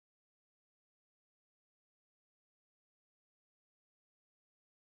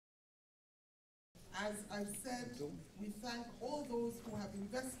As I've said, we thank all those who have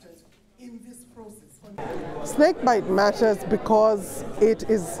invested in this process. Snakebite matters because it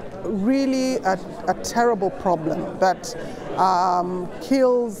is really a terrible problem that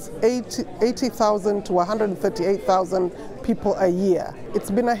kills 80,000 to 138,000 people a year. It's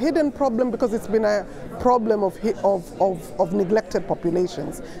been a hidden problem because it's been a problem of neglected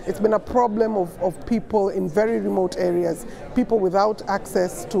populations. It's been a problem of people in very remote areas, people without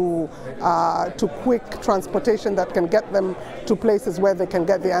access to quick transportation that can get them to places where they can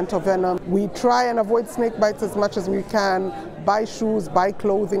get the antivenom. We try and avoid snake bites as much as we can, buy shoes, buy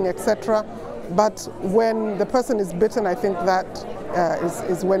clothing, etc. But when the person is bitten, I think that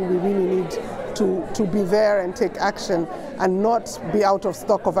is when we really need to be there and take action and not be out of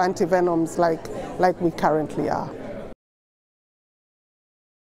stock of antivenoms like we currently are.